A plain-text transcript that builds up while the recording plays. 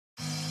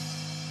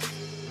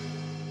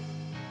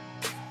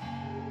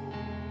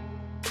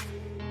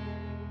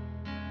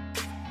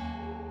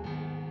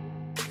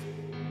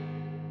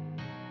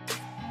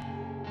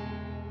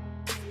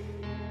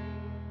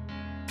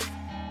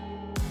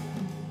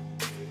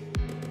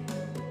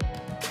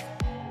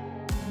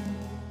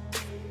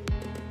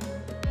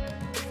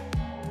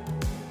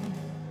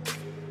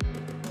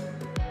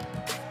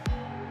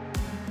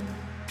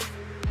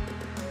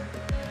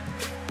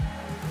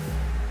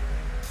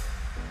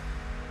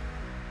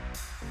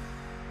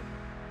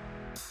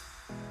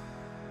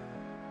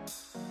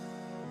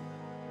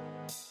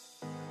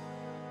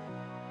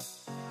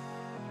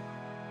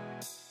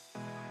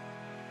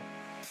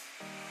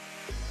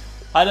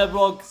Hi there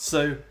vlog,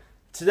 so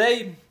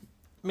today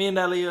me and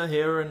Ellie are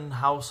here in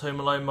house home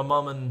alone. My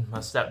mum and my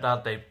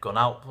stepdad, they've gone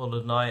out for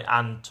the night,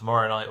 and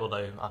tomorrow night,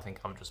 although I think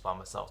I'm just by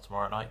myself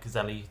tomorrow night because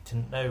Ellie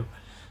didn't know,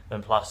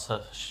 and plus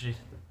her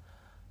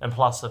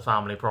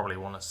family probably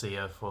want to see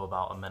her for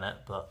about a minute,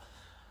 but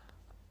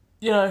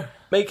you know,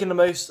 making the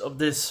most of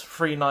this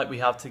free night we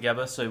have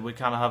together. So we're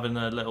kind of having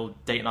a little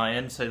date night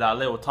in, so that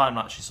little time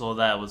lapse you saw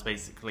there was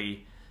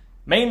basically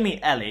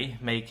mainly Ellie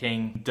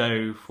making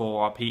dough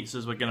for our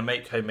pizzas. We're going to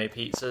make homemade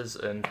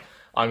pizzas, and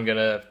I'm going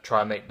to try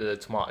and make the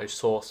tomato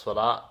sauce for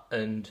that.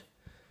 And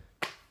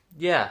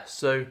yeah,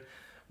 so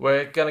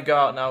we're going to go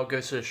out now,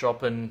 go to the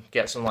shop and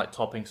get some like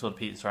toppings for the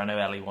pizza. I know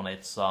Ellie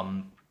wanted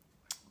some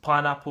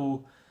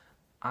pineapple,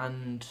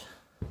 and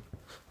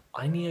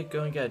I need to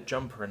go and get a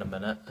jumper in a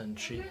minute. And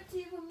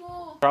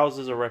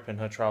trousers are ripping,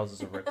 her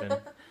trousers are ripping.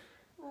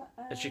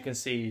 As you can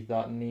see,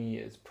 that knee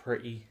is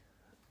pretty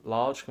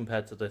large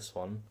compared to this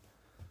one.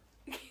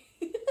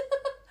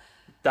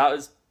 That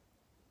was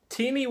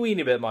teeny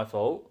weeny bit my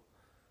fault,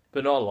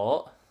 but not a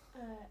lot.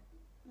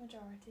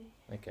 Majority.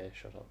 Okay,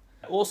 shut up.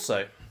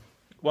 Also,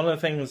 one of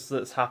the things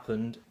that's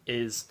happened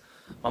is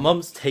my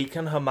mum's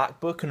taken her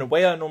MacBook, and the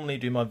way I normally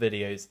do my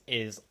videos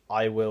is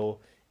I will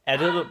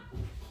edit them.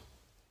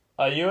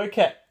 Are you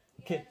okay?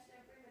 Yeah, just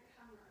bring the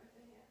camera over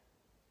here.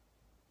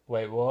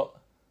 Wait, what?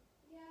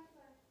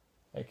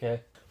 Yeah,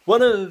 Okay.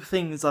 One of the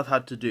things I've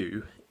had to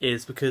do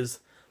is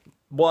because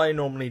what I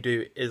normally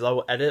do is I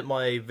will edit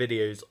my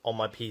videos on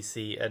my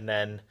PC and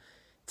then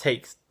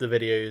take the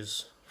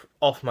videos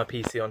off my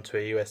PC onto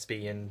a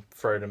USB and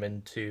throw them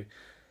into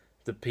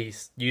the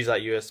piece. Use that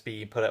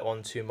USB, put it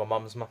onto my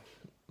mum's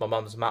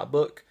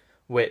MacBook,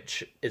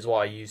 which is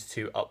what I use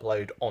to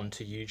upload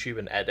onto YouTube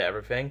and edit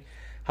everything.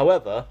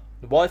 However,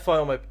 the Wi-Fi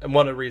on my, and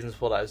one of the reasons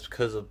for that is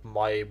because of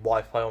my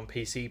Wi-Fi on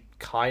PC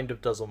kind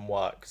of doesn't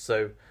work.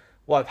 So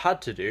what I've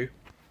had to do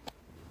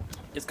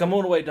is come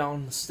all the way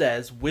down the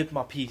stairs with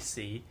my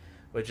PC,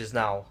 which is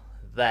now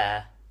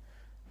there,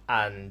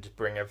 and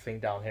bring everything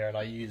down here. And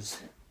I use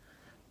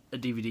a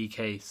DVD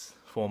case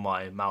for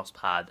my mouse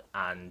pad,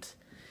 and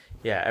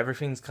yeah,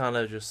 everything's kind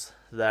of just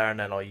there.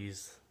 And then I'll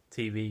use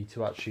TV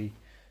to actually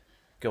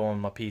go on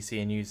my PC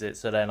and use it.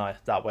 So then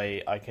that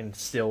way I can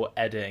still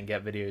edit and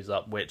get videos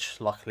up, which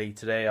luckily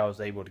today I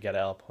was able to get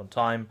it up on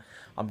time.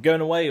 I'm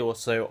going away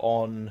also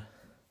on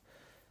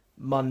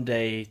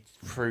Monday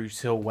through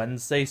till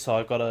Wednesday, so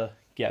I've got to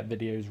get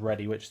videos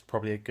ready, which is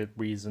probably a good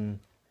reason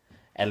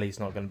Ellie's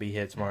not going to be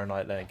here tomorrow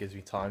night. Then it gives me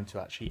time to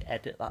actually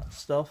edit that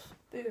stuff.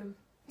 boom.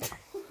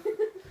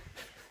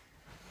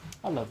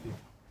 I love you.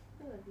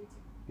 I love you too.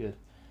 Good.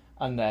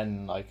 And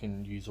then I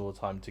can use all the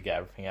time to get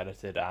everything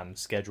edited and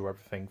schedule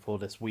everything for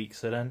this week,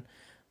 so then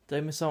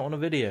don't miss out on a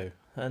video.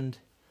 And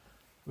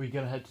we're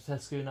going to head to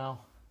Tesco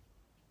now.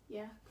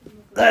 Yeah.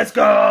 Let's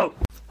go!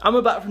 And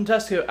we're back from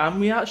Tesco, and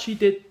we actually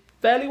did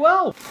fairly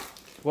well.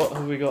 What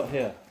have we got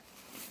here?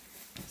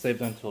 Save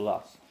them till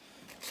last.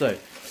 So,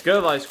 to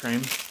go with ice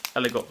cream,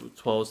 Ellie got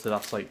 12, so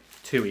that's like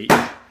 2 each.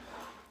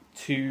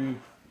 To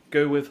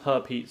go with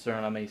her pizza,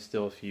 and I may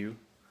steal a few,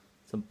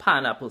 some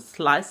pineapple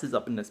slices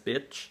up in this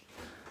bitch.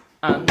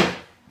 And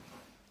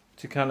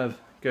to kind of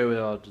go with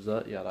our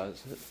dessert, yeah,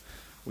 that's it.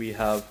 We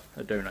have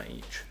a donut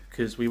each,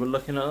 because we were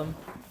looking at them,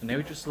 and they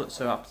would just look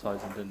so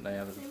appetizing, didn't they?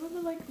 They were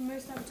the like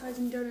most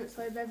appetizing donuts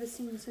I've ever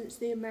seen since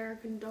the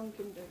American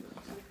Dunkin'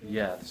 Donuts.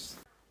 Yes.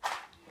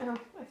 Oh,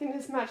 I think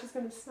this match is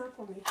going to snap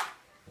on me.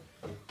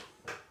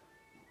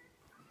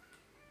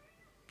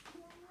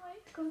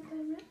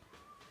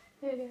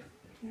 There you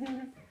go.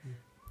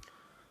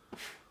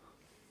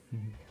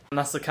 And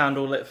that's the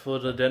candle lit for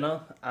the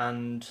dinner,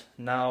 and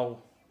now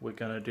we're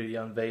going to do the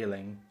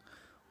unveiling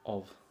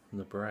of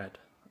the bread.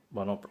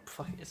 Well, not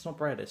fuck, it's not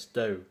bread, it's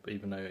dough,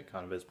 even though it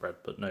kind of is bread,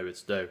 but no,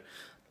 it's dough.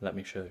 Let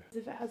me show you. As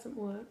if it hasn't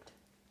worked.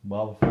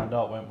 Well, we'll find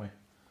out, won't we?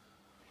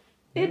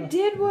 It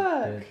did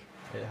work!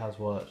 It has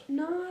worked.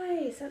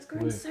 Nice, that's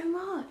grown Woo. so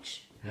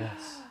much.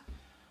 Yes.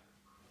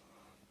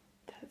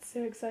 That's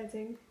so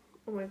exciting.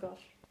 Oh my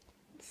gosh.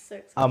 It's so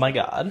exciting. Oh my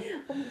god.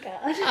 Oh my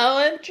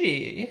god.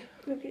 OMG.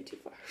 Don't go too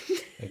far.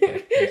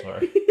 Okay, I'm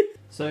sorry.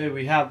 So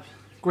we have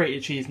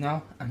grated cheese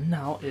now, and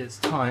now it's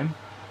time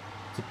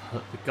to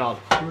put the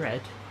garlic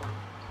bread,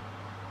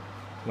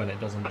 when it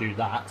doesn't do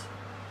that.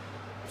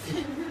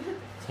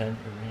 Turn it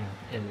around,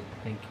 Ellie,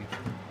 thank you.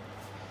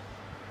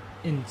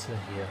 Into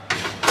here.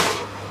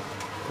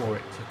 For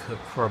it to cook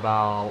for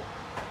about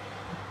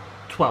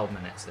 12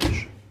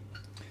 minutes-ish.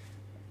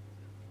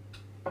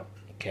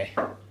 Okay.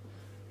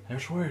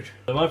 There's word.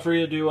 Am I free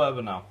to do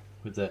whatever now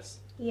with this?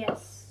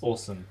 Yes.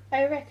 Awesome.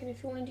 I reckon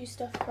if you want to do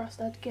stuffed crust,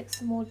 I'd get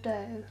some more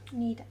dough,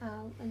 knead it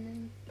out, and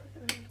then put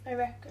it in. I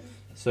reckon.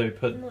 So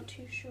I'm not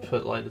too sure.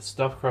 put like the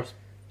stuffed crust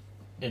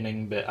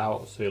inning bit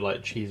out, so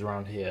like cheese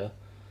around here,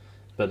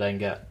 but then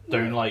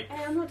don't like.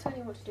 I'm not telling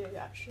you what to do.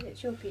 Actually,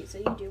 it's your pizza.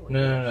 You do what.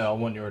 No, I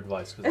want your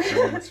advice because I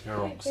don't want to go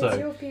wrong. It's So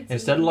your pizza,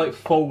 instead of like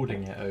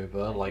folding it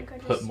over, I like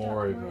think I put just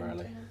more stuck over, mine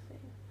Ellie. to nothing.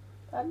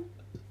 Pardon?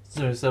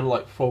 So instead of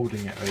like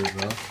folding it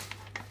over,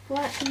 Well,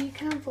 actually, you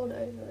can fold it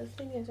over. The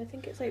thing is, I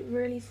think it's like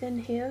really thin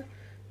here,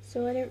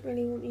 So I don't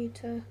really want you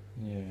to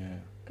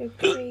go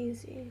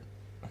crazy.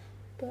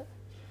 But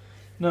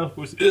no,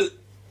 we'll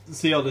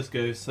see how this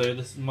goes. So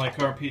this is my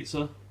current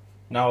pizza.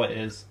 Now it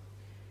is.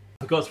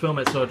 I forgot to film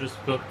it, so I'll just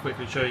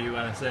quickly show you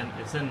when it's in.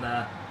 It's in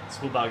there. It's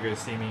called That Goes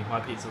See Me.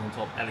 My pizza's on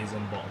top, Ellie's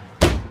on the bottom.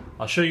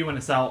 I'll show you when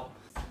it's out.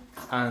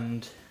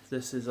 And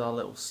this is our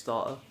little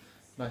starter.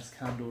 Nice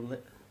candle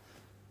lit.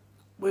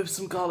 With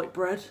some garlic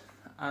bread.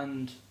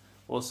 And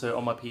also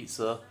on my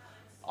pizza,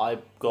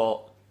 I've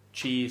got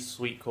cheese,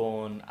 sweet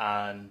corn,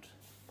 and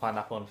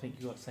pineapple. And I think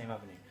you got the same,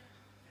 haven't you?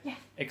 Yeah.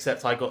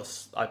 Except I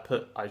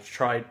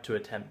tried to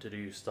attempt to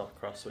do stuffed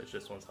crust, which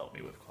this one's helped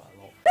me with quite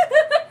a lot.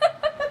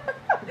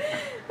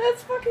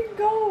 That's fucking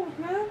gold,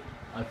 man.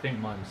 I think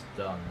mine's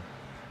done.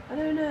 I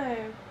don't know.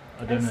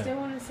 I don't know. Still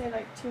want to say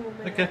like 2 more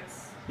minutes. Okay.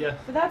 Yeah.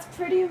 But that's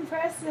pretty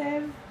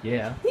impressive.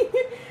 Yeah.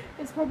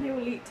 It's probably all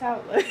leaked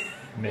out though.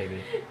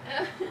 Maybe.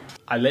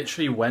 I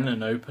literally went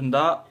and opened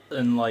that,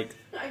 and like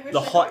I wish the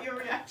I hot got your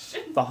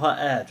reaction. the hot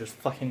air just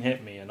fucking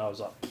hit me, and I was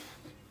like,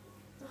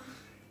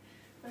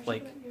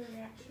 like,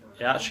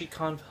 it actually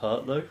kind of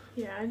hurt though.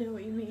 Yeah, I know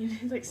what you mean.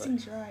 It like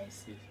stings your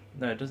eyes.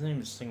 No, it doesn't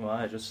even sting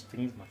my eye, it just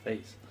stings my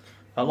face.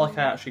 I like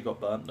I actually got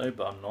burnt though,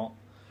 but I'm not,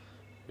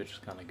 which is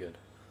kind of good.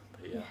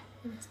 But yeah,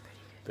 it is pretty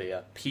good. but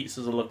yeah,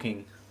 pizzas are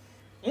looking.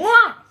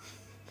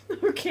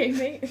 Okay,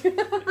 mate.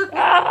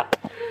 I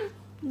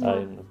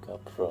didn't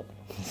got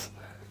problems.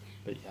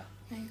 But yeah,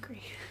 I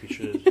agree. we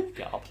should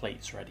get our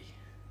plates ready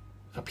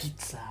for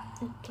pizza.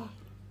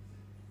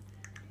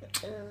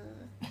 Okay.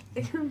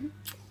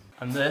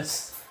 And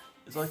this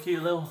is our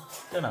cute little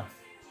dinner.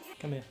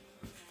 Come here.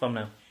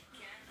 Thumbnail.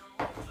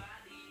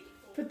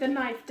 Put the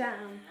knife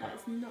down.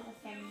 That's not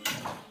a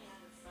thumbnail.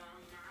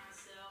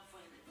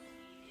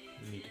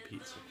 We need a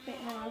pizza. Wait,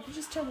 hang on. I'll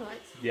just turn the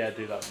lights. Yeah,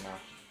 do that now.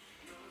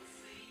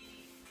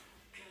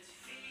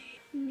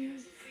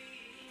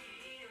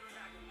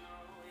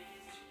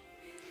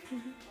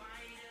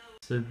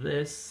 So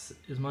this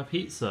is my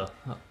pizza.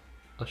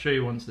 I'll show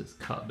you once it's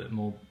cut a bit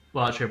more.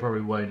 Well, actually I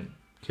probably won't,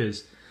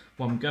 because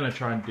what I'm going to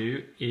try and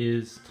do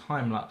is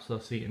time-lapse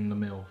us eating the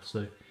meal.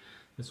 So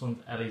this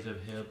one's Ellie's over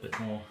here, a bit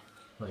more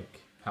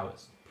like how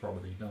it's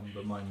probably done,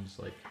 but mine's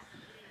like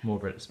more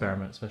of an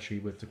experiment, especially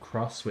with the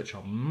crusts, which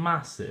are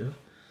massive.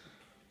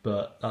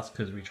 But that's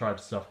because we tried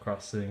stuff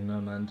crusting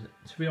them, and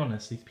to be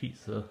honest, these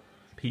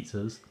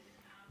pizzas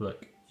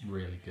look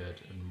really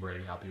good, and I'm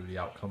really happy with the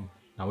outcome.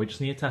 Now we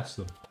just need to test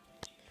them.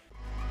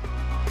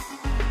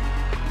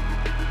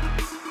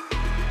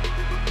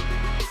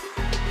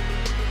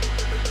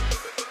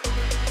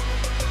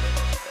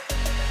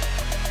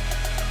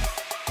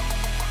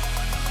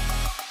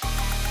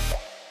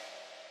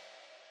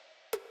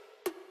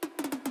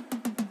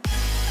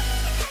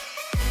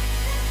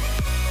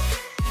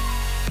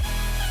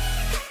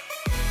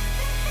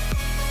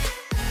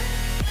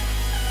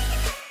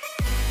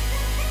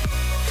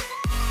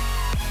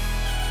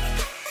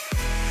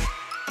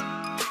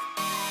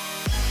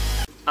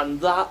 And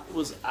that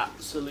was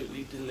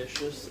absolutely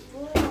delicious. It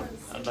was.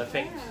 And I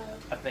think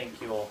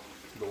you're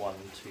the one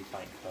to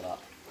thank for that.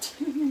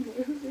 We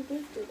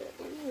both did it.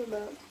 What are you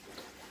about?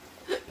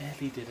 I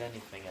barely did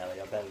anything, Ellie.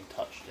 I barely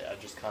touched it. I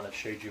just kind of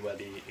showed you where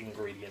the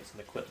ingredients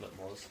and equipment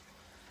was.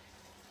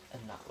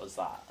 And that was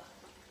that.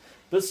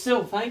 But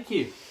still, thank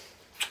you.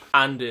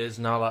 And it is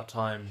now that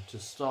time to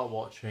start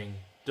watching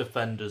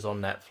Defenders on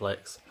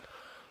Netflix.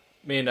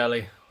 Me and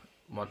Ellie,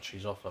 once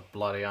she's off a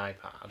bloody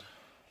iPad.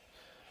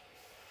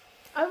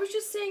 I was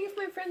just seeing if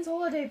my friend's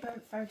holiday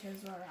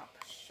photos were up.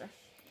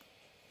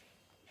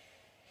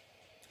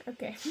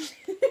 Okay.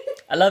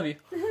 I love you.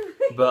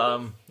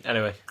 But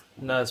anyway,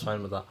 no, it's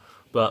fine with that.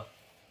 But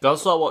I'll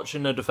start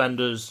watching the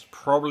Defenders.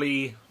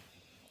 Probably,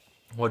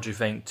 what do you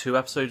think? 2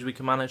 episodes we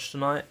can manage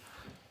tonight?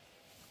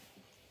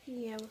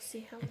 Yeah, we'll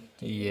see how we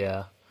do.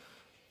 Yeah.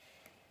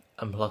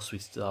 And plus we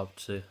still have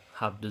to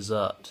have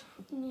dessert.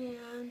 Yeah,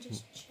 and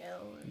just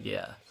chill.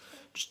 Yeah.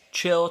 Just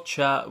chill,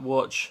 chat,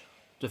 watch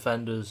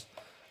Defenders,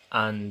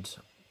 and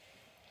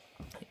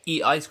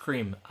eat ice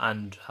cream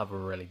and have a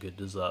really good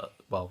dessert.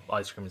 Well,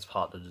 ice cream is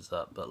part of the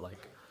dessert, but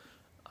like,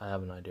 I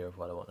have an idea of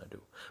what I want to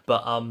do.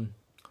 But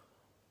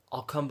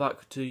I'll come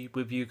back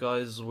with you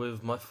guys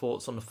with my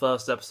thoughts on the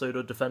first episode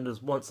of Defenders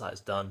once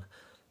that's done.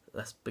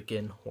 Let's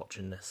begin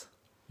watching this.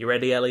 You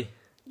ready, Ellie?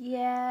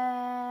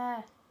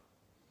 Yeah.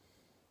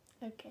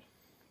 Okay.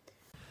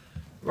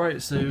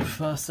 Right, so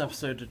first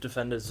episode of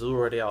Defenders is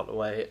already out of the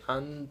way,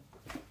 and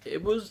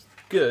it was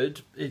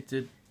good.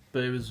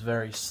 But it was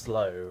very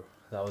slow.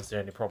 That was the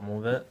only problem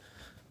with it.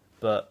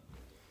 But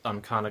I'm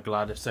kind of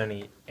glad it's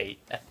only 8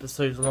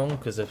 episodes long,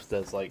 because if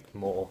there's like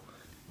more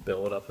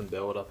build up and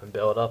build up and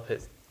build up,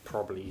 it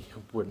probably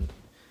wouldn't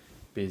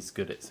be as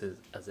good as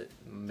it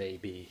may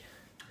be.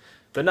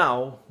 But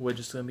now we're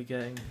just going to be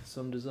getting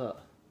some dessert.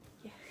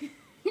 Yeah.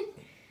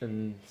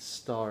 And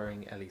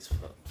starring Ellie's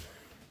foot.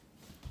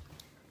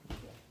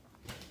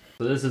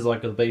 So this is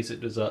like a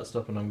basic dessert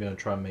stuff, and I'm going to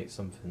try and make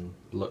something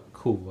look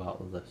cool out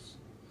of this.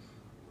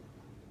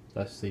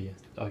 Let's see,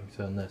 I can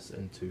turn this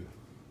into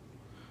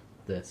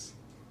this.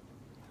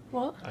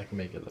 What? I can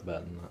make it look better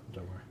than that,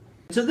 don't worry.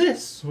 To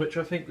this, which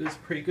I think is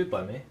pretty good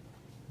by me,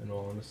 in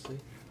all honesty.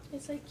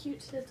 It's like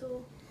cute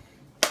little...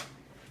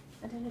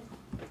 I don't know.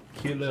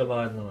 Cute little,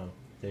 I don't know.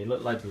 They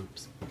look like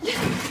boobs. No,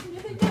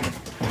 they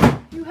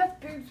don't. You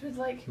have boobs with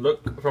like...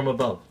 Look from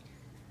above.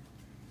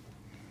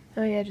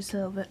 Oh yeah, just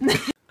a little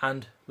bit.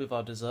 And with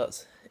our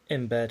desserts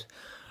in bed,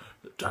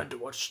 time to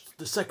watch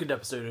the second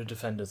episode of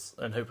Defenders,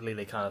 and hopefully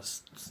they kind of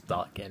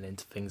start getting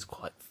into things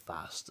quite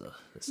faster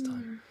this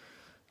time.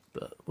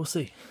 But we'll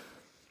see.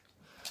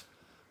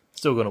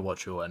 Still gonna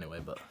watch it all anyway,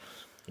 but